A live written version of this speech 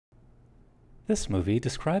This movie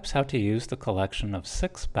describes how to use the collection of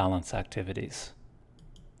 6 balance activities.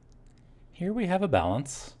 Here we have a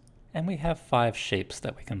balance, and we have 5 shapes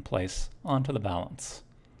that we can place onto the balance.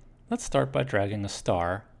 Let's start by dragging a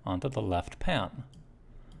star onto the left pan.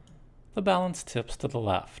 The balance tips to the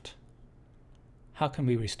left. How can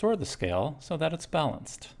we restore the scale so that it's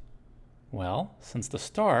balanced? Well, since the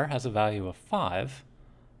star has a value of 5,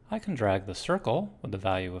 I can drag the circle with a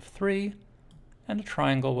value of 3 and a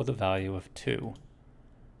triangle with a value of 2.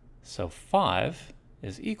 So 5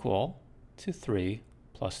 is equal to 3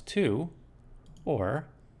 plus 2, or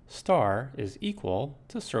star is equal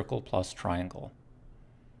to circle plus triangle.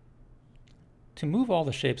 To move all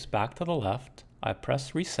the shapes back to the left, I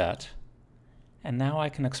press Reset, and now I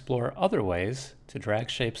can explore other ways to drag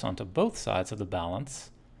shapes onto both sides of the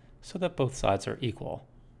balance so that both sides are equal.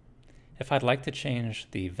 If I'd like to change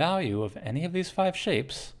the value of any of these 5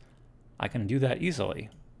 shapes, I can do that easily.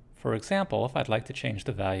 For example, if I'd like to change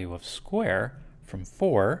the value of square from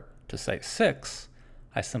 4 to, say, 6,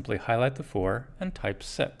 I simply highlight the 4 and type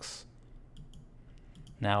 6.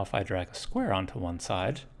 Now if I drag a square onto one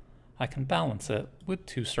side, I can balance it with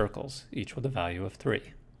 2 circles, each with a value of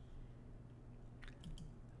 3.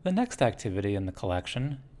 The next activity in the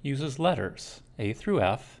collection uses letters, A through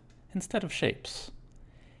F, instead of shapes.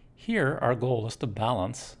 Here our goal is to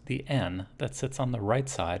balance the n that sits on the right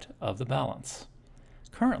side of the balance.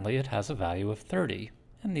 Currently it has a value of 30,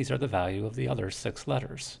 and these are the value of the other 6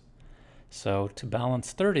 letters. So to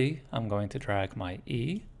balance 30, I'm going to drag my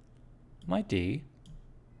E, my D,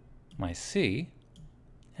 my C,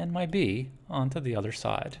 and my B onto the other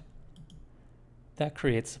side. That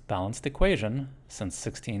creates a balanced equation, since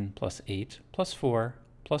 16 plus 8 plus 4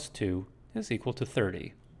 plus 2 is equal to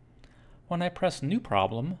 30. When I press New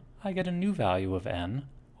Problem, I get a new value of n,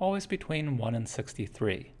 always between 1 and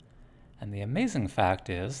 63. And the amazing fact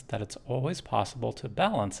is that it's always possible to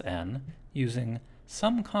balance n using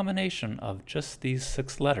some combination of just these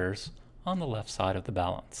 6 letters on the left side of the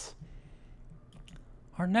balance.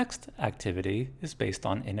 Our next activity is based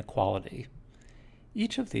on inequality.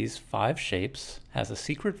 Each of these 5 shapes has a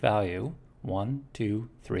secret value, 1, 2,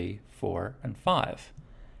 3, 4, and 5.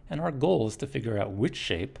 And our goal is to figure out which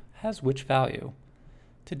shape has which value.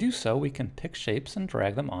 To do so, we can pick shapes and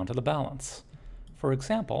drag them onto the balance. For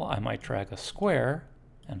example, I might drag a square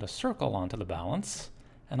and a circle onto the balance,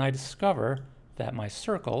 and I discover that my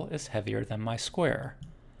circle is heavier than my square.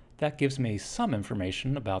 That gives me some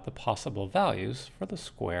information about the possible values for the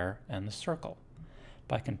square and the circle.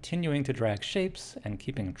 By continuing to drag shapes and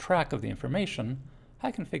keeping track of the information,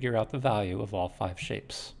 I can figure out the value of all 5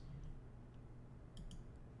 shapes.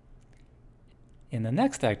 In the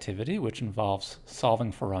next activity, which involves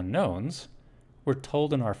solving for unknowns, we're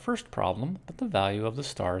told in our first problem that the value of the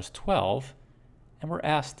star is 12, and we're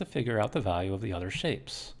asked to figure out the value of the other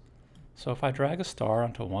shapes. So if I drag a star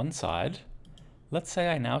onto one side, let's say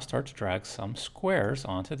I now start to drag some squares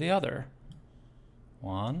onto the other.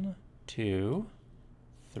 1, 2,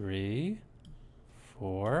 3,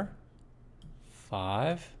 4,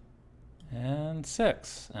 5, and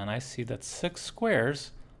 6. And I see that 6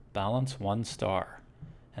 squares balance 1 star.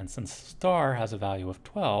 And since the star has a value of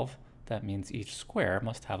 12, that means each square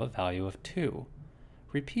must have a value of 2.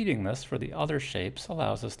 Repeating this for the other shapes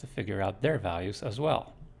allows us to figure out their values as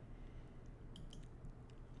well.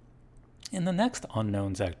 In the next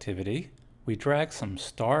unknowns activity, we drag some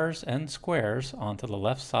stars and squares onto the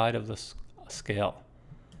left side of the scale.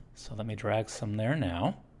 So let me drag some there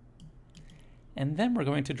now. And then we're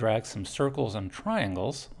going to drag some circles and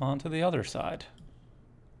triangles onto the other side.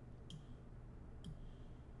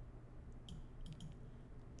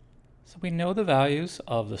 So we know the values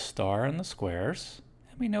of the star and the squares,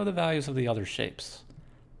 and we know the values of the other shapes.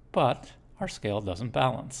 But our scale doesn't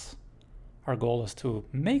balance. Our goal is to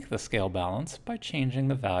make the scale balance by changing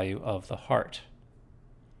the value of the heart.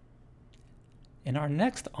 In our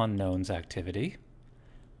next unknowns activity,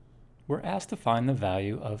 we're asked to find the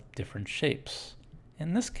value of different shapes.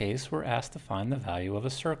 In this case, we're asked to find the value of a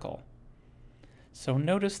circle. So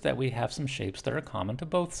notice that we have some shapes that are common to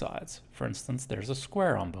both sides. For instance, there's a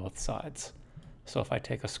square on both sides. So if I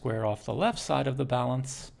take a square off the left side of the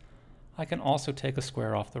balance, I can also take a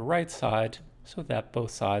square off the right side so that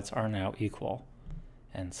both sides are now equal.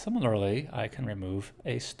 And similarly, I can remove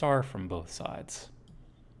a star from both sides.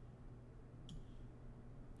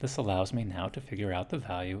 This allows me now to figure out the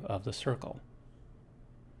value of the circle.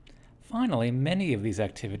 Finally, many of these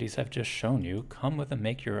activities I've just shown you come with a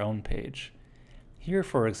Make Your Own page. Here,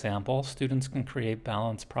 for example, students can create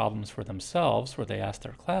balance problems for themselves where they ask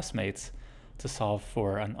their classmates to solve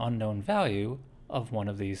for an unknown value of one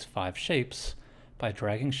of these 5 shapes by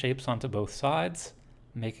dragging shapes onto both sides,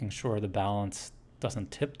 making sure the balance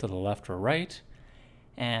doesn't tip to the left or right,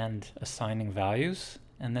 and assigning values,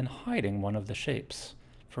 and then hiding one of the shapes.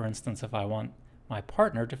 For instance, if I want my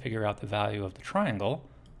partner to figure out the value of the triangle,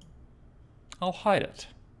 I'll hide it.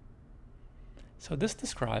 So this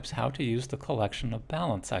describes how to use the collection of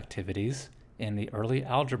balance activities in the early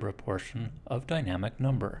algebra portion of dynamic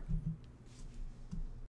number.